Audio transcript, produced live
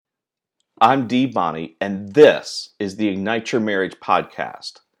I'm Dee Bonnie, and this is the Ignite Your Marriage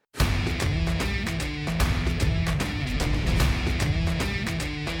podcast.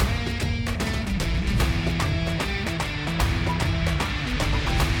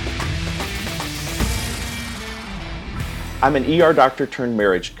 I'm an ER doctor turned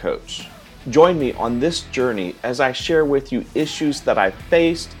marriage coach. Join me on this journey as I share with you issues that I've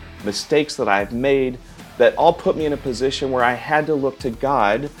faced, mistakes that I've made, that all put me in a position where I had to look to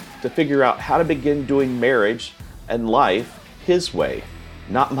God to figure out how to begin doing marriage and life His way,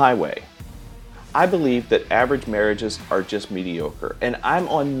 not my way. I believe that average marriages are just mediocre, and I'm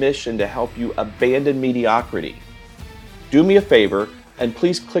on mission to help you abandon mediocrity. Do me a favor, and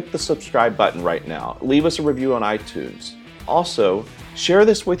please click the subscribe button right now. Leave us a review on iTunes. Also, share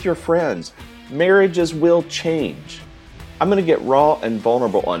this with your friends. Marriages will change. I'm going to get raw and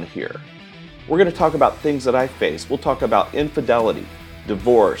vulnerable on here. We're going to talk about things that I face. We'll talk about infidelity,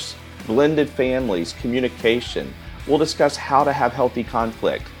 divorce, blended families, communication. We'll discuss how to have healthy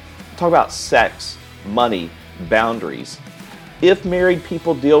conflict. We'll talk about sex, money, boundaries. If married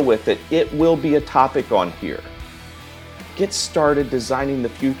people deal with it, it will be a topic on here. Get started designing the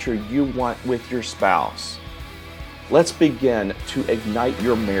future you want with your spouse. Let's begin to ignite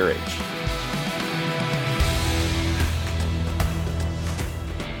your marriage.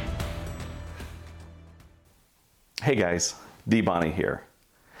 Hey guys, Dee Bonnie here.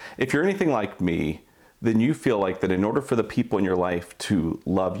 If you're anything like me, then you feel like that in order for the people in your life to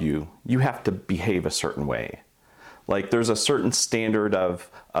love you, you have to behave a certain way. Like there's a certain standard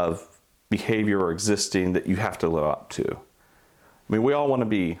of behavior or existing that you have to live up to. I mean, we all want to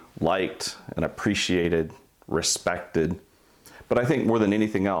be liked and appreciated, respected, but I think more than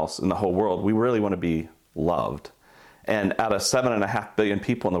anything else in the whole world, we really want to be loved. And out of 7.5 billion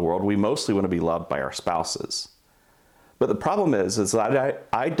people in the world, we mostly want to be loved by our spouses. But the problem is that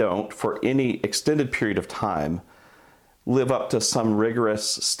I don't, for any extended period of time, live up to some rigorous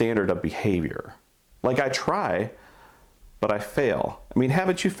standard of behavior. Like I try, but I fail. I mean,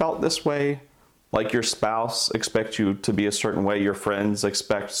 haven't you felt this way? Like your spouse expects you to be a certain way, your friends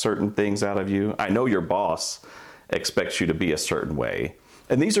expect certain things out of you. I know your boss expects you to be a certain way.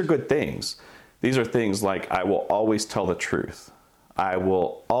 And these are good things. These are things like I will always tell the truth. I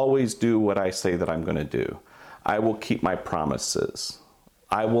will always do what I say that I'm going to do. I will keep my promises.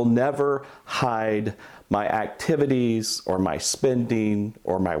 I will never hide my activities or my spending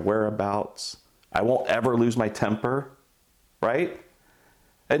or my whereabouts. I won't ever lose my temper, right?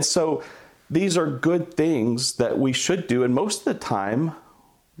 And so these are good things that we should do, and most of the time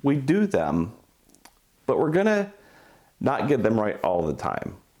we do them, but we're gonna not get them right all the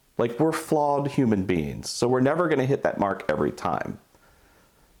time. Like we're flawed human beings, so we're never gonna hit that mark every time.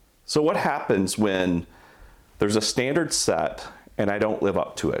 So what happens when there's a standard set and I don't live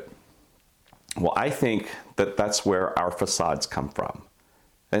up to it? Well, I think that that's where our facades come from.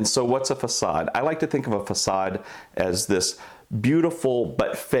 And so what's a facade? I like to think of a facade as this beautiful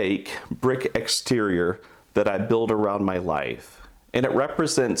but fake brick exterior that I build around my life. And it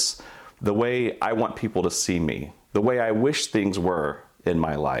represents the way I want people to see me, the way I wish things were in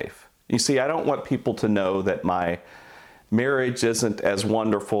my life. You see, I don't want people to know that my marriage isn't as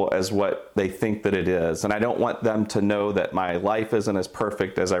wonderful as what they think that it is. And I don't want them to know that my life isn't as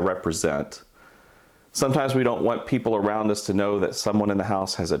perfect as I represent. Sometimes we don't want people around us to know that someone in the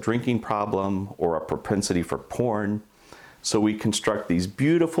house has a drinking problem or a propensity for porn. So we construct these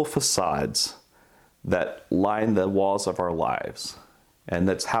beautiful facades that line the walls of our lives. And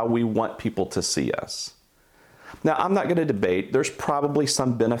that's how we want people to see us. Now, I'm not going to debate. There's probably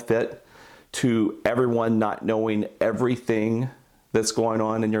some benefit to everyone not knowing everything that's going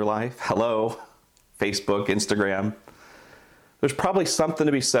on in your life. Hello, Facebook, Instagram. There's probably something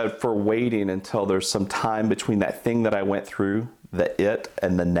to be said for waiting until there's some time between that thing that I went through, the it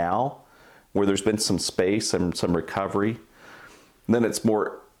and the now, where there's been some space and some recovery. And then it's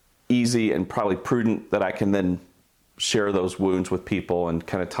more easy and probably prudent that I can then share those wounds with people and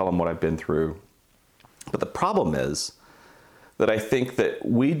kind of tell them what I've been through. But the problem is that I think that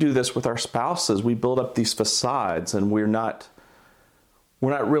we do this with our spouses. We build up these facades and we're not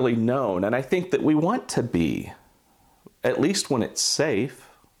really known. And I think that we want to be, at least when it's safe.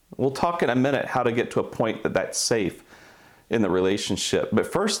 We'll talk in a minute how to get to a point that that's safe in the relationship. But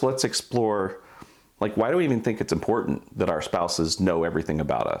first, let's explore, like, why do we even think it's important that our spouses know everything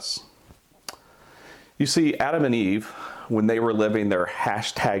about us? You see, Adam and Eve, when they were living their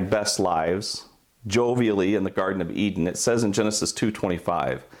 #best lives, jovially in the Garden of Eden, it says in Genesis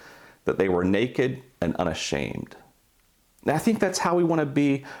 2:25 that they were naked and unashamed. And I think that's how we want to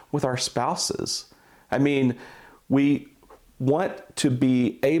be with our spouses. I mean, we want to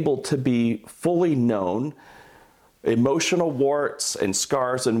be able to be fully known, emotional warts and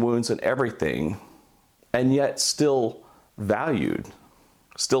scars and wounds and everything, and yet still valued,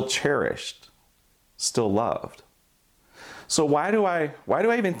 still cherished, still loved. So why do I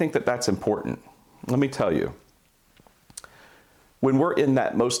even think that that's important? Let me tell you. When we're in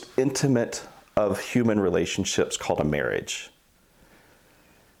that most intimate of human relationships called a marriage,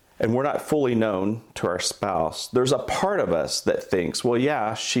 and we're not fully known to our spouse, there's a part of us that thinks, well,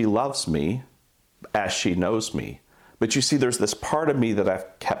 yeah, she loves me as she knows me. But you see, there's this part of me that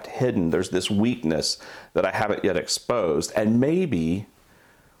I've kept hidden. There's this weakness that I haven't yet exposed. And maybe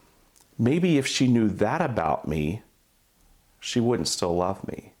if she knew that about me, she wouldn't still love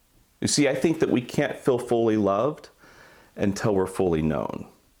me. You see, I think that we can't feel fully loved until we're fully known.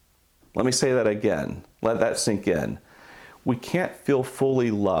 Let me say that again. Let that sink in. We can't feel fully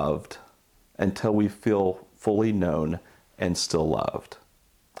loved until we feel fully known and still loved.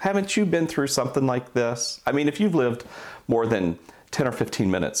 Haven't you been through something like this? I mean, if you've lived more than 10 or 15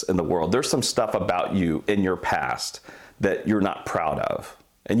 minutes in the world, there's some stuff about you in your past that you're not proud of.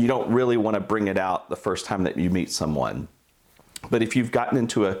 And you don't really want to bring it out the first time that you meet someone. But if you've gotten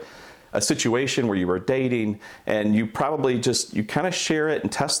into a situation where you were dating and you probably you kind of share it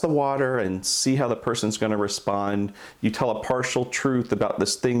and test the water and see how the person's going to respond. You tell a partial truth about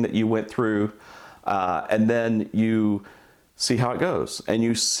this thing that you went through, and then you see how it goes and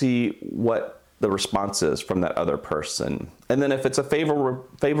you see what the response is from that other person. And then if it's a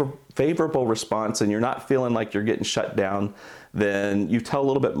favorable response and you're not feeling like you're getting shut down, then you tell a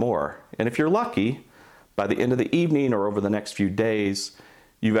little bit more. And if you're lucky, by the end of the evening or over the next few days,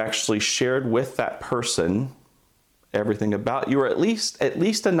 you've actually shared with that person everything about you, or at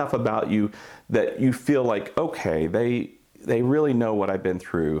least enough about you that you feel like, okay, they really know what I've been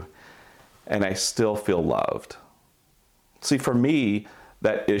through and I still feel loved. See, for me,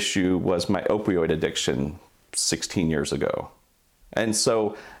 that issue was my opioid addiction 16 years ago. And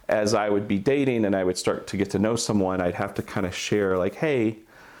so as I would be dating and I would start to get to know someone, I'd have to kind of share like, hey,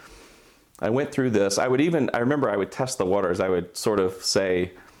 I went through this. I remember I would test the waters. I would sort of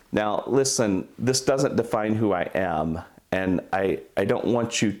say, now listen, this doesn't define who I am. And I don't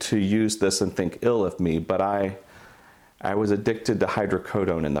want you to use this and think ill of me, but I was addicted to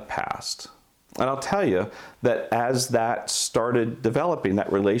hydrocodone in the past. And I'll tell you that as that started developing,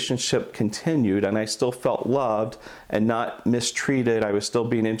 that relationship continued and I still felt loved and not mistreated. I was still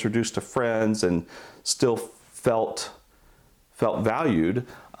being introduced to friends and still felt valued.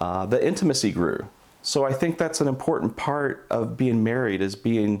 The intimacy grew. So I think that's an important part of being married, is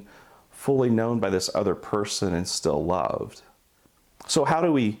being fully known by this other person and still loved. So how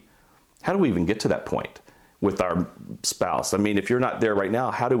do we even get to that point with our spouse? I mean, if you're not there right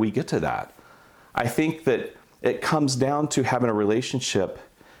now, how do we get to that? I think that it comes down to having a relationship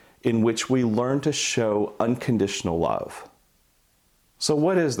in which we learn to show unconditional love. So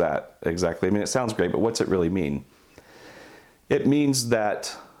what is that exactly? I mean, it sounds great, but what's it really mean? It means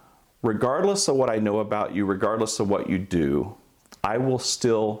that regardless of what I know about you, regardless of what you do, I will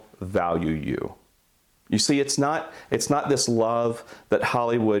still value you. You see, it's not this love that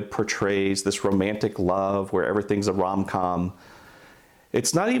Hollywood portrays, this romantic love where everything's a rom-com.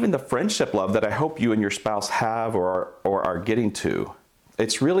 It's not even the friendship love that I hope you and your spouse have or are getting to.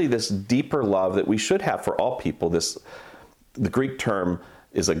 It's really this deeper love that we should have for all people. The Greek term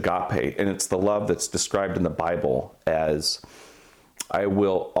is agape, and it's the love that's described in the Bible as, I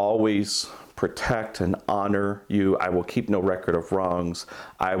will always protect and honor you. I will keep no record of wrongs.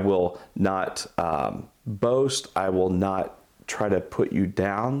 I will not boast. I will not try to put you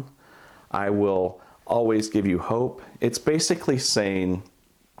down. I will always give you hope. It's basically saying,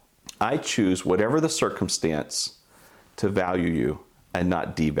 I choose whatever the circumstance to value you and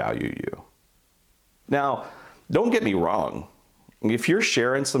not devalue you. Now, don't get me wrong. If you're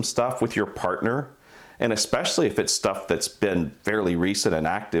sharing some stuff with your partner, and especially if it's stuff that's been fairly recent and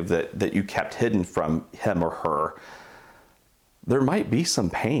active that you kept hidden from him or her, there might be some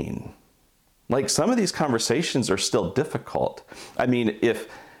pain. Like, some of these conversations are still difficult. I mean,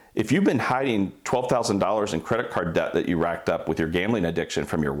 if you've been hiding $12,000 in credit card debt that you racked up with your gambling addiction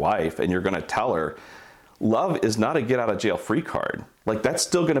from your wife, and you're going to tell her, love is not a get out of jail free card. Like, that's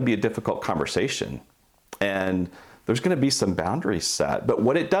still going to be a difficult conversation. And there's going to be some boundaries set. But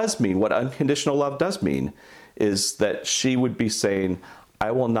what it does mean, what unconditional love does mean, is that she would be saying,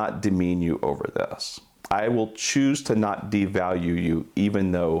 I will not demean you over this. I will choose to not devalue you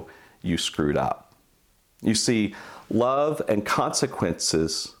even though you screwed up. You see, love and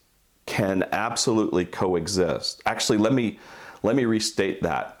consequences can absolutely coexist. Actually, let me restate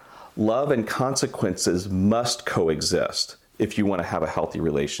that. Love and consequences must coexist if you want to have a healthy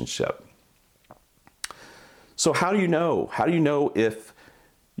relationship. So how do you know? How do you know if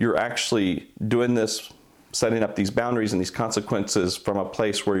you're actually doing this, setting up these boundaries and these consequences from a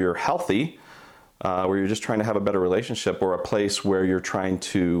place where you're healthy, where you're just trying to have a better relationship, or a place where you're trying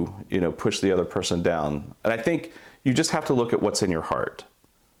to, push the other person down? And I think you just have to look at what's in your heart.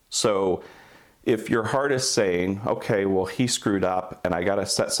 So if your heart is saying, okay, well, he screwed up and I got to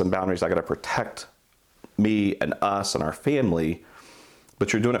set some boundaries, I got to protect me and us and our family,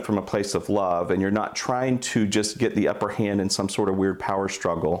 but you're doing it from a place of love and you're not trying to just get the upper hand in some sort of weird power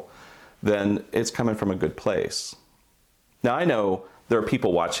struggle, then it's coming from a good place. Now, I know there are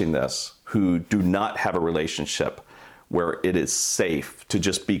people watching this who do not have a relationship where it is safe to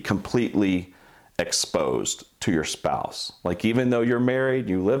just be completely exposed to your spouse. Like, even though you're married,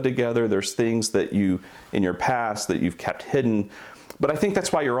 you live together, there's things that you, in your past, that you've kept hidden. But I think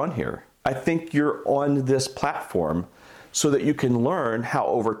that's why you're on here. I think you're on this platform so that you can learn how,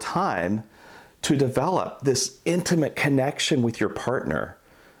 over time, to develop this intimate connection with your partner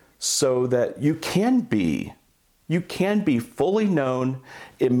so that you can be fully known,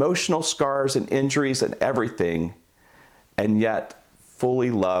 emotional scars and injuries and everything, and yet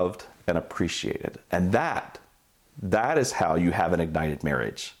fully loved and appreciated. And that is how you have an ignited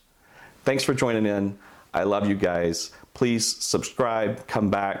marriage. Thanks for joining in. I love you guys. Please subscribe, come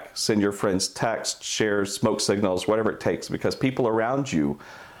back, send your friends texts, shares, smoke signals, whatever it takes, because people around you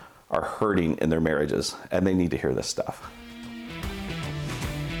are hurting in their marriages and they need to hear this stuff.